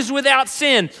 God is without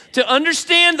sin. To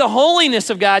understand the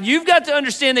holiness of God, you've got to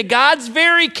understand that God's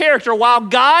very character, while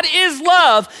God is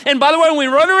love, and by the way, when we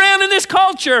run around in this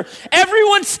culture,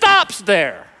 everyone stops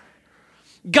there.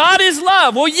 God is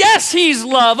love. Well, yes, he's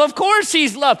love. Of course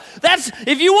he's love.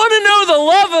 If you want to know the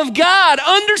love of God,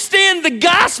 understand the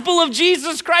gospel of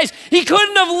Jesus Christ. He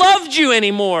couldn't have loved you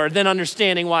any more than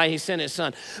understanding why he sent his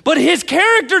Son. But his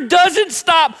character doesn't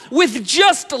stop with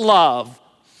just love.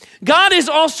 God is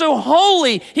also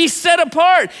holy. He's set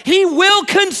apart. He will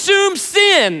consume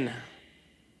sin.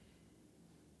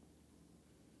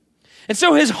 And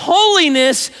so his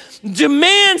holiness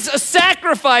demands a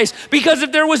sacrifice, because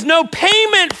if there was no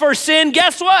payment for sin,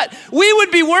 guess what? We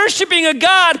would be worshiping a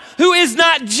God who is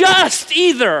not just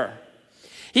either.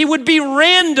 He would be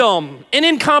random and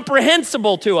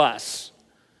incomprehensible to us.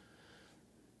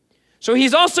 So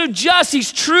he's also just.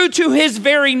 He's true to his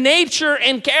very nature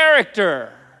and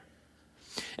character.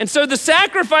 And so the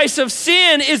sacrifice of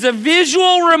sin is a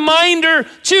visual reminder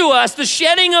to us. The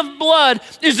shedding of blood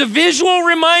is a visual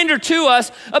reminder to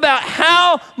us about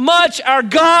how much our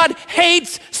God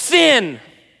hates sin. sin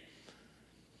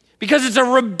because it's a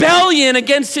rebellion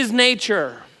against his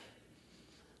nature.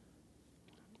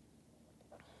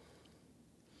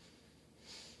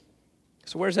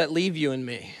 So where does that leave you and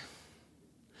me?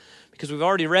 Because we've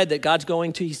already read that God's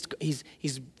going to,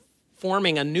 he's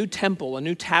forming a new temple, a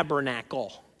new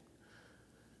tabernacle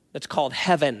that's called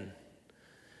heaven.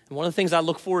 And one of the things I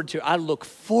look forward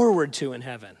to in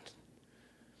heaven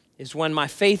is when my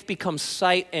faith becomes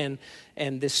sight and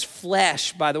this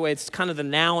flesh, by the way, it's kind of the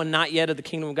now and not yet of the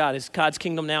kingdom of God. Is God's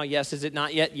kingdom now? Yes. Is it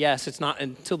not yet? Yes. It's not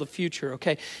until the future,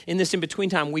 okay? In this in-between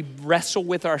time, we wrestle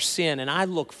with our sin, and I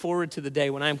look forward to the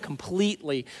day when I'm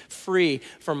completely free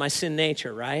from my sin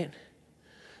nature, right?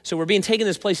 So we're being taken to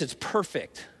this place that's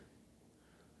perfect.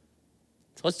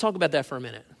 So let's talk about that for a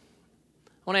minute. I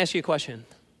want to ask you a question.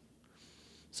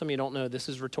 Some of you don't know, this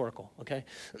is rhetorical, okay?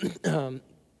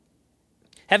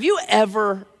 Have you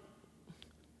ever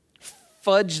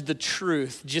fudged the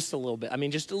truth just a little bit? I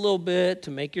mean, just a little bit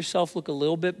to make yourself look a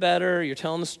little bit better. You're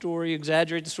telling the story, you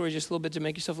exaggerate the story just a little bit to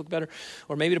make yourself look better.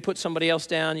 Or maybe to put somebody else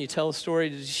down, you tell the story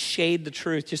to shade the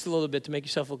truth just a little bit to make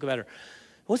yourself look better.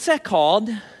 What's that called?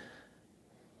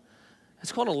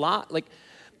 It's called a lie. Like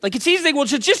it's easy to think, well,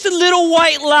 it's just a little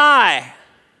white lie.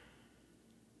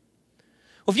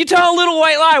 Well, if you tell a little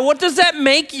white lie, what does that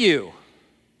make you?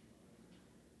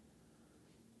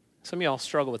 Some of y'all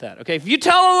struggle with that, okay? If you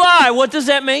tell a lie, what does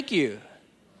that make you?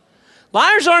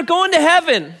 Liars aren't going to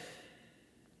heaven.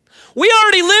 We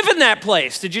already live in that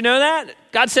place. Did you know that?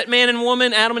 God set man and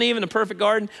woman, Adam and Eve, in a perfect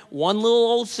garden. One little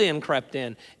old sin crept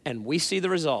in, and we see the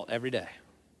result every day.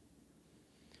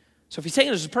 So if he's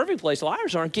taking us to a perfect place,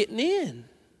 liars aren't getting in.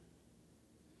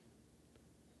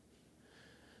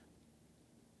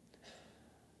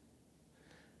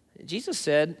 Jesus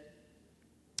said,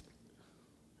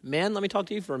 men, let me talk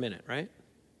to you for a minute, right?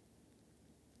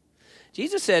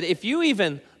 Jesus said, if you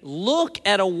even look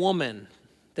at a woman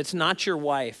that's not your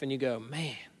wife and you go,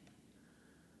 man,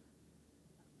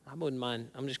 I wouldn't mind,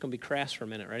 I'm just going to be crass for a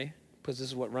minute, ready? Because this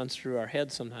is what runs through our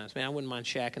heads sometimes. Man, I wouldn't mind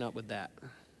shacking up with that.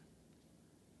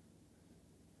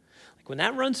 Like when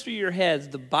that runs through your heads,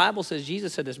 the Bible says,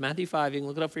 Jesus said this, Matthew 5, you can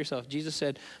look it up for yourself. Jesus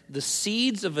said, the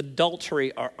seeds of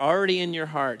adultery are already in your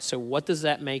heart, so what does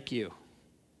that make you?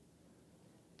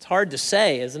 It's hard to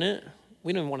say, isn't it?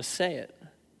 We don't even want to say it.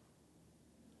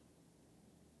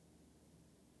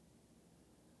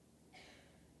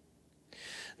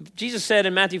 Jesus said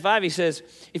in Matthew 5, he says,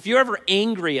 if you're ever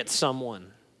angry at someone,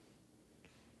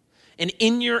 and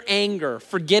in your anger,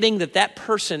 forgetting that that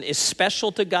person is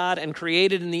special to God and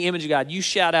created in the image of God, you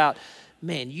shout out,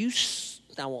 man,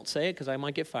 I won't say it because I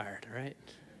might get fired, right?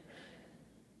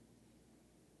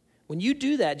 When you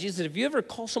do that, Jesus said, if you ever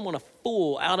call someone a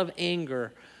fool out of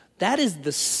anger, that is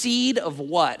the seed of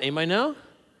what? Anybody know?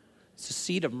 It's the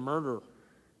seed of murder.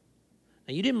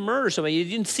 Now, you didn't murder somebody. You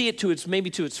didn't see it to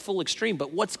its full extreme.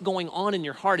 But what's going on in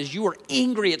your heart is you are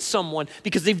angry at someone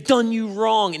because they've done you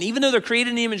wrong. And even though they're created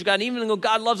in the image of God, and even though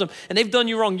God loves them, and they've done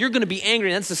you wrong, you're going to be angry.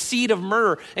 And that's the seed of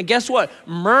murder. And guess what?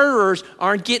 Murderers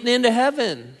aren't getting into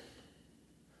heaven.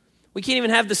 We can't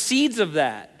even have the seeds of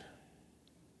that.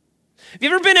 Have you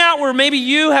ever been out where maybe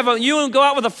you go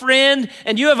out with a friend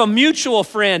and you have a mutual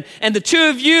friend and the two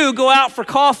of you go out for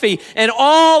coffee and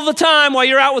all the time while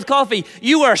you're out with coffee,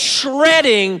 you are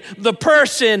shredding the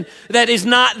person that is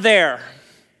not there.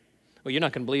 Well, you're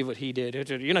not going to believe what he did.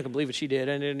 You're not going to believe what she did.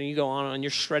 And then you go on and you're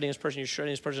shredding this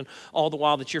person, all the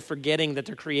while that you're forgetting that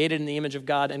they're created in the image of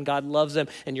God and God loves them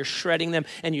and you're shredding them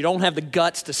and you don't have the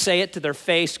guts to say it to their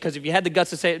face, because if you had the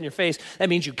guts to say it in your face, that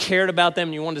means you cared about them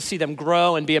and you wanted to see them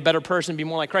grow and be a better person, be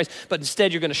more like Christ. But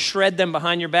instead, you're going to shred them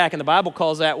behind your back. And the Bible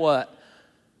calls that what?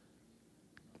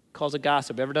 Calls it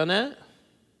gossip. Ever done that?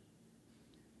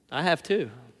 I have too.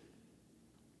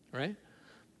 Right?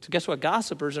 So guess what?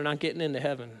 Gossipers are not getting into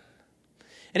heaven.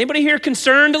 Anybody here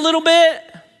concerned a little bit?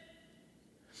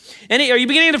 Are you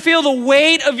beginning to feel the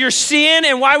weight of your sin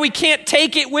and why we can't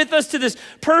take it with us to this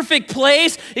perfect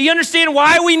place? Do you understand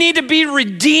why we need to be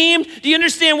redeemed? Do you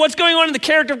understand what's going on in the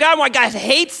character of God? Why God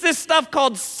hates this stuff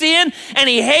called sin, and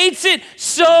he hates it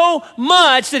so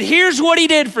much that here's what he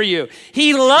did for you.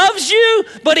 He loves you,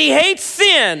 but he hates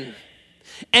sin,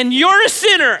 and you're a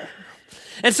sinner.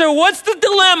 And so what's the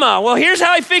dilemma? Well, here's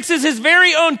how he fixes his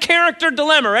very own character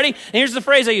dilemma. Ready? And here's the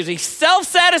phrase I use. He's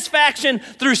self-satisfaction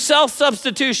through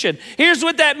self-substitution. Here's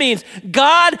what that means.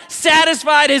 God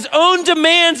satisfied his own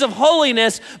demands of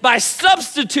holiness by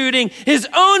substituting his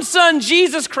own son,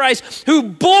 Jesus Christ, who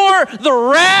bore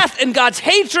the wrath and God's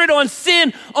hatred on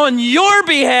sin on your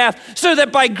behalf, so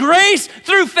that by grace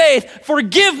through faith,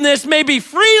 forgiveness may be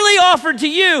freely offered to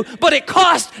you, but it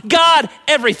cost God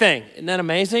everything. Isn't that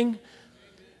amazing?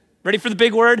 Ready for the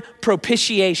big word?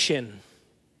 Propitiation.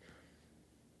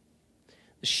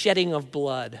 The shedding of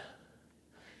blood.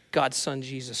 God's Son,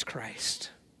 Jesus Christ.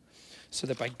 So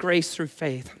that by grace through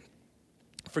faith,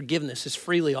 forgiveness is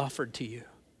freely offered to you.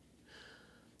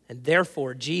 And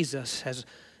therefore, Jesus has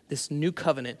this new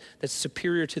covenant that's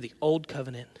superior to the old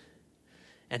covenant.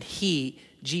 And he,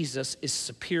 Jesus, is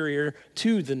superior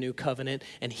to the new covenant.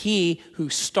 And he who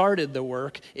started the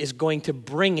work is going to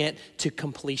bring it to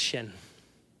completion.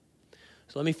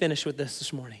 So let me finish with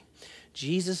this morning.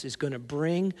 Jesus is going to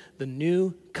bring the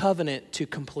new covenant to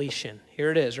completion.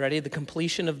 Here it is, ready? The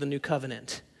completion of the new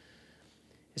covenant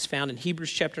is found in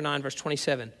Hebrews chapter 9, verse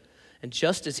 27. And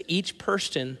just as each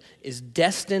person is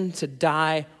destined to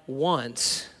die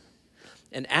once,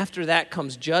 and after that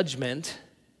comes judgment,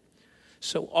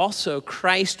 so also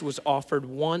Christ was offered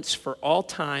once for all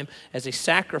time as a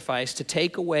sacrifice to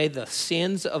take away the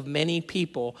sins of many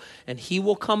people, and he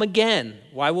will come again.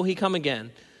 Why will he come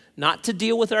again? Not to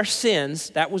deal with our sins.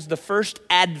 That was the first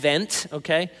advent,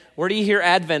 okay? Where do you hear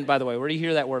advent, by the way? Where do you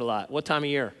hear that word a lot? What time of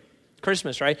year?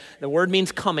 Christmas, right? The word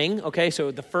means coming, okay?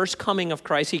 So the first coming of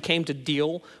Christ, he came to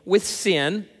deal with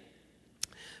sin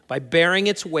by bearing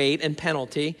its weight and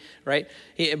penalty, right?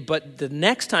 But the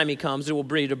next time he comes, it will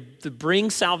be to bring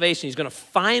salvation. He's going to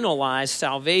finalize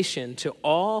salvation to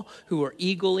all who are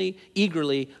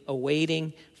eagerly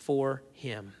awaiting for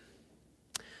him.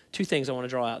 Two things I want to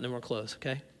draw out, and then we'll close,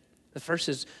 okay? The first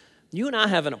is, you and I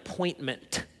have an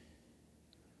appointment.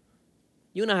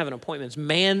 You and I have an appointment. It's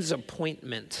man's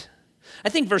appointment. I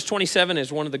think verse 27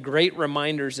 is one of the great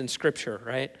reminders in Scripture,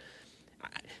 right?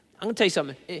 I'm going to tell you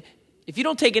something. If you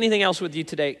don't take anything else with you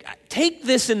today, take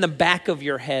this in the back of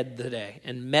your head today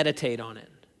and meditate on it.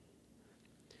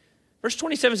 Verse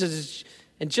 27 says,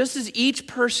 and just as each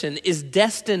person is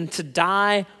destined to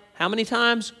die, how many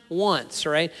times? Once,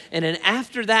 right? And then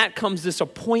after that comes this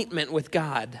appointment with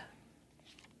God.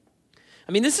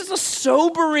 I mean, this is a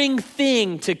sobering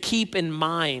thing to keep in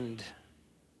mind.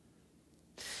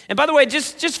 And by the way,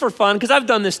 just for fun, because I've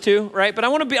done this too, right? But I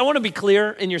want to be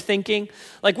clear in your thinking.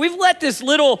 Like, we've let this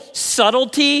little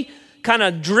subtlety kind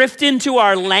of drift into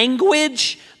our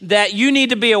language that you need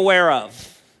to be aware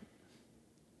of.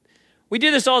 We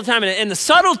do this all the time, and the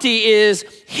subtlety is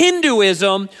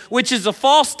Hinduism, which is a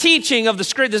false teaching of the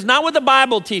script. That's not what the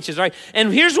Bible teaches, right?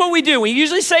 And here's what we do. We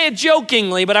usually say it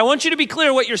jokingly, but I want you to be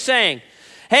clear what you're saying.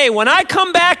 Hey, when I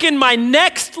come back in my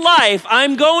next life,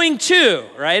 I'm going to,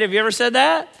 right? Have you ever said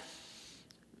that?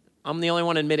 I'm the only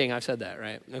one admitting I've said that,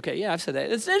 right? Okay, yeah, I've said that.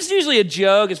 It's usually a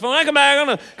joke. It's when I come back, I'm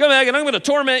going to come back and I'm going to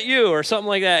torment you or something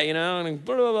like that, you know, and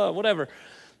blah, blah, blah, whatever.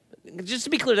 Just to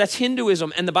be clear, that's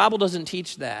Hinduism, and the Bible doesn't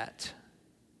teach that.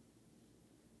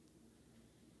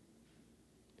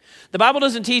 The Bible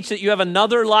doesn't teach that you have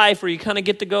another life where you kind of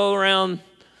get to go around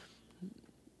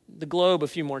the globe a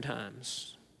few more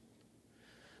times.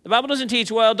 The Bible doesn't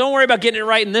teach, well, don't worry about getting it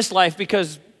right in this life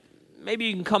because maybe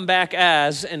you can come back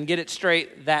and get it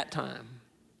straight that time.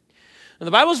 And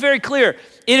the Bible is very clear.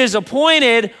 It is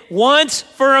appointed once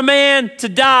for a man to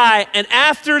die, and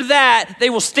after that, they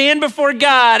will stand before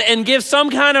God and give some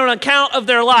kind of an account of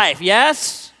their life.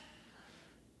 Yes?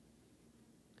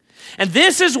 And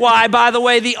this is why, by the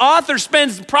way, the author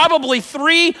spends probably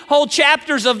 3 whole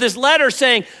chapters of this letter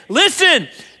saying, listen,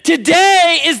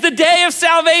 today is the day of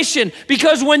salvation,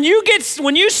 because when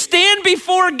you stand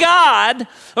before God,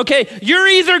 okay, you're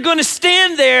either going to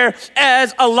stand there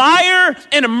as a liar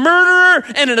and a murderer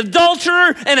and an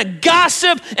adulterer and a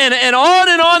gossip and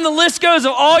on the list goes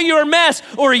of all your mess,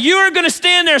 or you are going to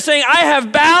stand there saying, I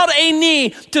have bowed a knee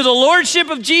to the lordship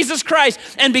of Jesus Christ,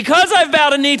 and because I've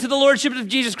bowed a knee to the lordship of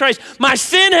Jesus Christ, my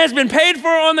sin has been paid for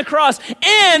on the cross,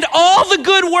 and all the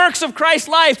good works of Christ's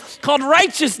life called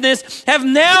righteousness have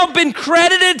now been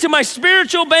credited to my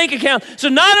spiritual bank account. So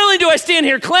not only do I stand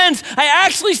here cleansed, I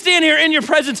actually stand here in your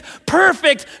presence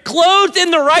perfect, clothed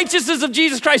in the righteousness of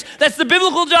Jesus Christ. That's the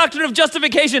biblical doctrine of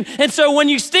justification. And so when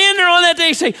you stand there on that day,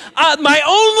 you say, my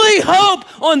only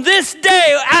hope on this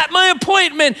day at my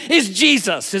appointment is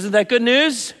Jesus. Isn't that good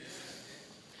news?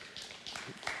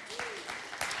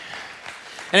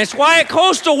 And it's why at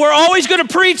Coastal we're always going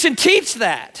to preach and teach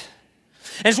that.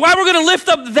 And it's why we're going to lift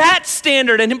up that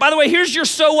standard. And by the way, here's your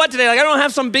so what today. Like, I don't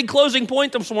have some big closing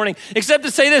point this morning, except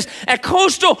to say this. At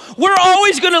Coastal, we're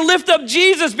always going to lift up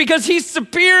Jesus because he's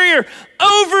superior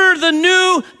over the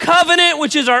new covenant,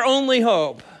 which is our only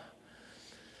hope.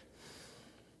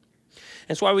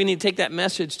 That's why we need to take that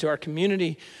message to our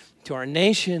community, to our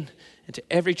nation, and to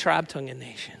every tribe, tongue, and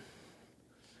nation.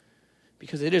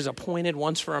 because it is appointed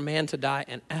once for a man to die,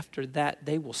 and after that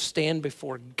they will stand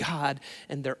before God,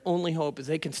 and their only hope is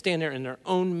they can stand there in their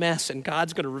own mess, and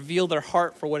God's going to reveal their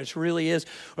heart for what it really is,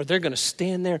 or they're going to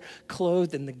stand there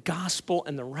clothed in the gospel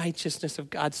and the righteousness of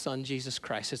God's Son, Jesus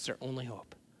Christ. It's their only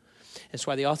hope. That's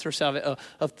why the author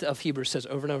of Hebrews says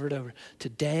over and over and over,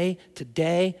 today is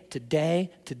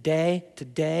the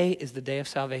day of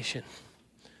salvation.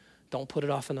 Don't put it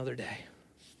off another day.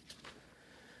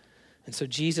 And so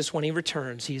Jesus, when he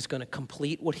returns, he is going to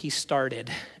complete what he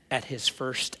started at his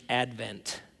first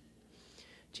advent.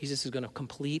 Jesus is going to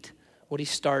complete what he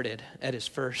started at his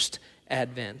first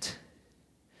advent.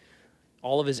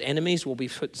 All of his enemies will be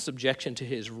put in subjection to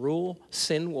his rule.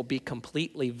 Sin will be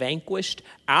completely vanquished.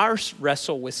 Our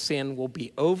wrestle with sin will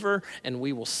be over, and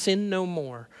we will sin no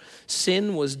more.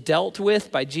 Sin was dealt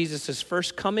with by Jesus'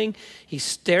 first coming. He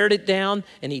stared it down,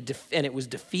 and it was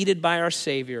defeated by our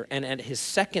Savior. And at his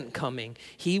second coming,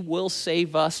 he will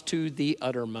save us to the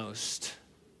uttermost.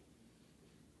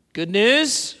 Good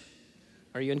news?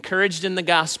 Are you encouraged in the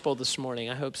gospel this morning?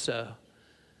 I hope so.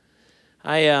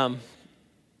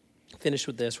 Finish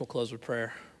with this. We'll close with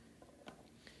prayer.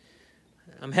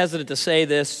 I'm hesitant to say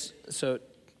this, so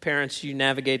parents, you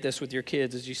navigate this with your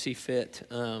kids as you see fit.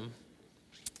 Some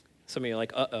of you are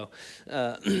like,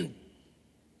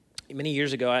 many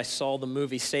years ago, I saw the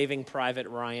movie Saving Private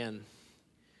Ryan.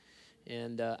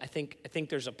 And I think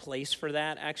there's a place for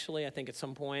that, actually. I think at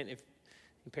some point, if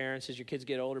parents, as your kids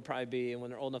get older, probably be, and when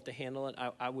they're old enough to handle it,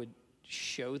 I would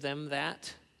show them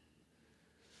that.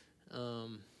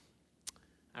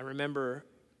 I remember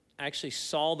I actually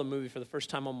saw the movie for the first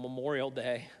time on Memorial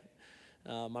Day.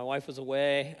 My wife was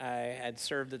away. I had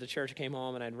served at the church, came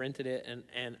home, and I'd rented it.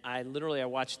 And I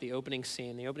watched the opening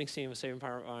scene. The opening scene of Saving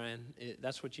Private Ryan,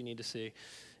 that's what you need to see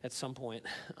at some point,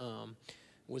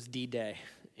 was D-Day.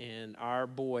 And our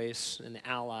boys and the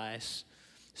Allies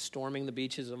storming the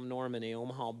beaches of Normandy,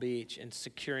 Omaha Beach, and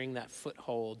securing that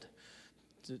foothold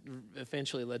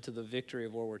eventually led to the victory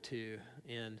of World War II.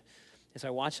 And as I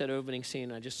watched that opening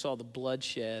scene, I just saw the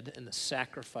bloodshed and the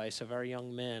sacrifice of our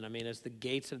young men. I mean, as the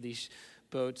gates of these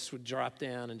boats would drop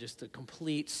down, and just the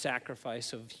complete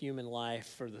sacrifice of human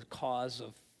life for the cause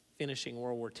of finishing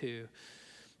World War II.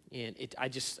 And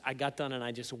I got done and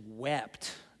I just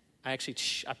wept. I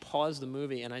paused the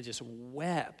movie and I just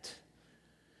wept.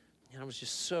 And I was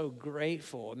just so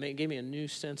grateful. It gave me a new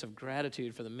sense of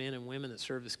gratitude for the men and women that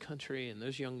served this country, and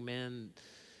those young men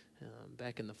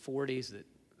back in the 40s that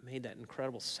made that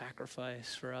incredible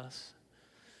sacrifice for us.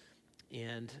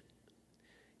 And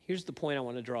here's the point I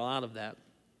want to draw out of that.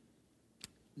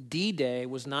 D-Day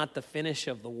was not the finish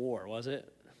of the war, was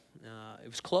it? It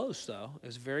was close, though. It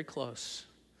was very close.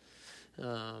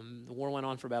 The war went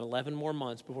on for about 11 more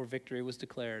months before victory was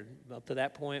declared. Up to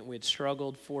that point, we had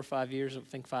struggled 4 or 5 years,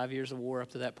 5 years of war up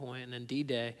to that point, and then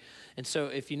D-Day. And so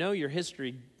if you know your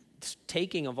history,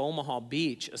 taking of Omaha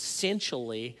Beach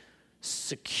essentially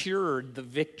secured the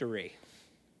victory,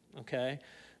 okay?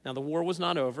 Now, the war was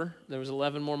not over. There was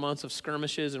 11 more months of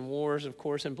skirmishes and wars, of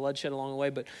course, and bloodshed along the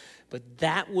way, but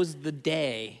that was the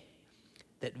day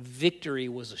that victory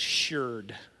was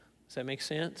assured. Does that make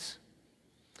sense?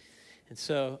 And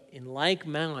so, in like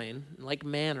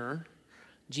manner,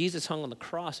 Jesus hung on the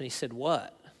cross, and he said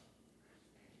what?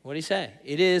 What did he say?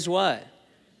 It is what?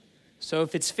 So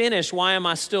if it's finished, why am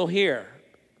I still here?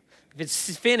 If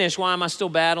it's finished, why am I still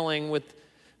battling with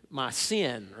my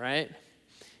sin, right?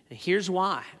 And here's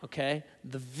why, okay?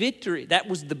 The victory, that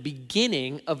was the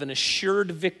beginning of an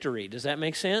assured victory. Does that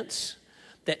make sense?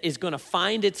 That is going to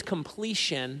find its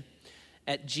completion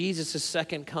at Jesus'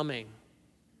 second coming.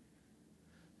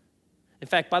 In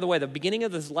fact, by the way, the beginning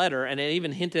of this letter, and it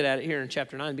even hinted at it here in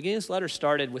chapter 9, the beginning of this letter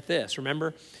started with this,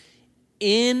 remember?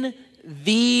 In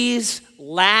these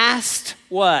last,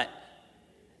 what?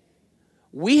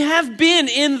 We have been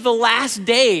in the last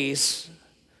days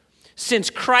since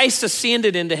Christ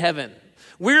ascended into heaven.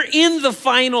 We're in the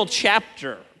final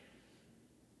chapter. It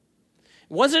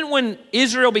wasn't when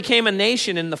Israel became a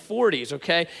nation in the 40s,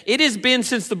 okay? It has been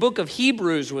since the book of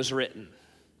Hebrews was written.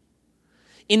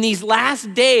 In these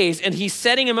last days, and he's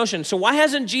setting in motion. So why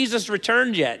hasn't Jesus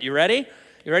returned yet? You ready?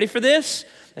 You ready for this?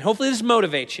 And hopefully this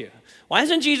motivates you. Why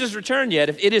hasn't Jesus returned yet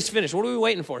if it is finished? What are we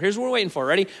waiting for? Here's what we're waiting for.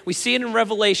 Ready? We see it in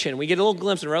Revelation. We get a little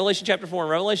glimpse in Revelation chapter 4 and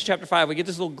Revelation chapter 5. We get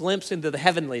this little glimpse into the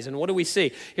heavenlies. And what do we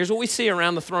see? Here's what we see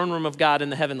around the throne room of God in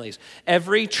the heavenlies.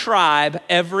 Every tribe,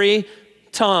 every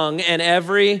tongue, and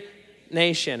every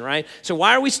nation, right? So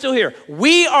why are we still here?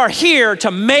 We are here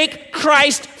to make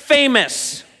Christ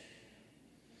famous.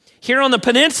 Here on the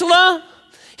peninsula,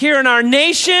 here in our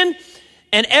nation,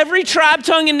 And every tribe,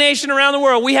 tongue, and nation around the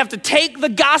world, we have to take the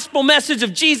gospel message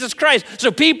of Jesus Christ so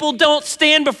people don't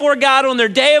stand before God on their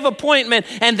day of appointment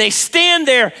and they stand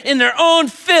there in their own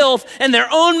filth and their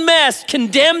own mess,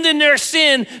 condemned in their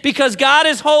sin because God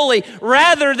is holy.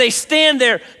 Rather, they stand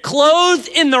there clothed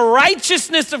in the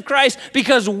righteousness of Christ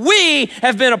because we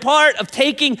have been a part of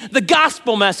taking the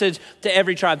gospel message to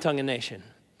every tribe, tongue, and nation.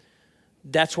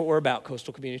 That's what we're about,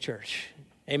 Coastal Community Church.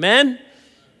 Amen?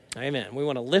 Amen. We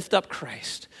want to lift up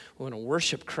Christ. We want to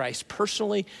worship Christ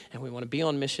personally, and we want to be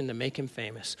on mission to make him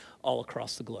famous all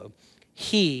across the globe.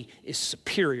 He is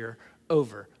superior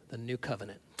over the new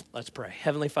covenant. Let's pray.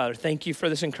 Heavenly Father, thank you for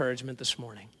this encouragement this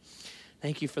morning.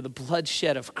 Thank you for the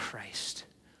bloodshed of Christ,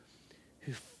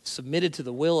 who submitted to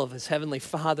the will of his heavenly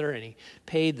Father, and he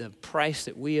paid the price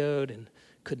that we owed and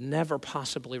could never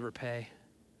possibly repay.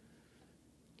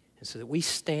 And so that we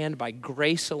stand by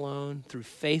grace alone, through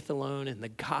faith alone, in the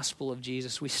gospel of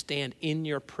Jesus. We stand in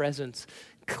your presence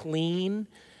clean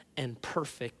and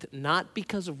perfect, not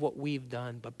because of what we've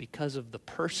done, but because of the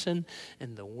person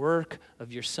and the work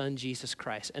of your Son, Jesus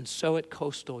Christ. And so at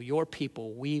Coastal, your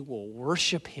people, we will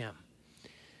worship him.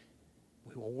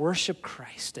 We will worship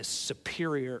Christ as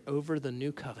superior over the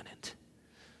new covenant.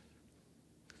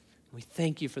 We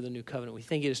thank you for the new covenant. We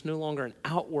thank you it's no longer an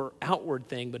outward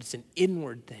thing, but it's an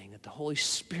inward thing, that the Holy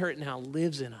Spirit now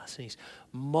lives in us, and he's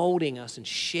molding us and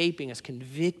shaping us,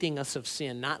 convicting us of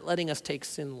sin, not letting us take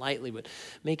sin lightly, but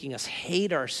making us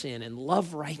hate our sin and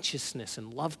love righteousness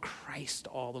and love Christ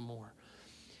all the more.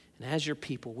 And as your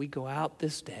people, we go out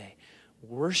this day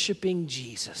worshiping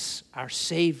Jesus, our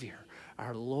Savior,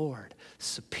 our Lord,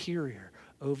 superior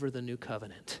over the new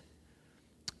covenant.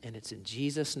 And it's in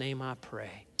Jesus' name I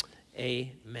pray.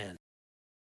 Amen.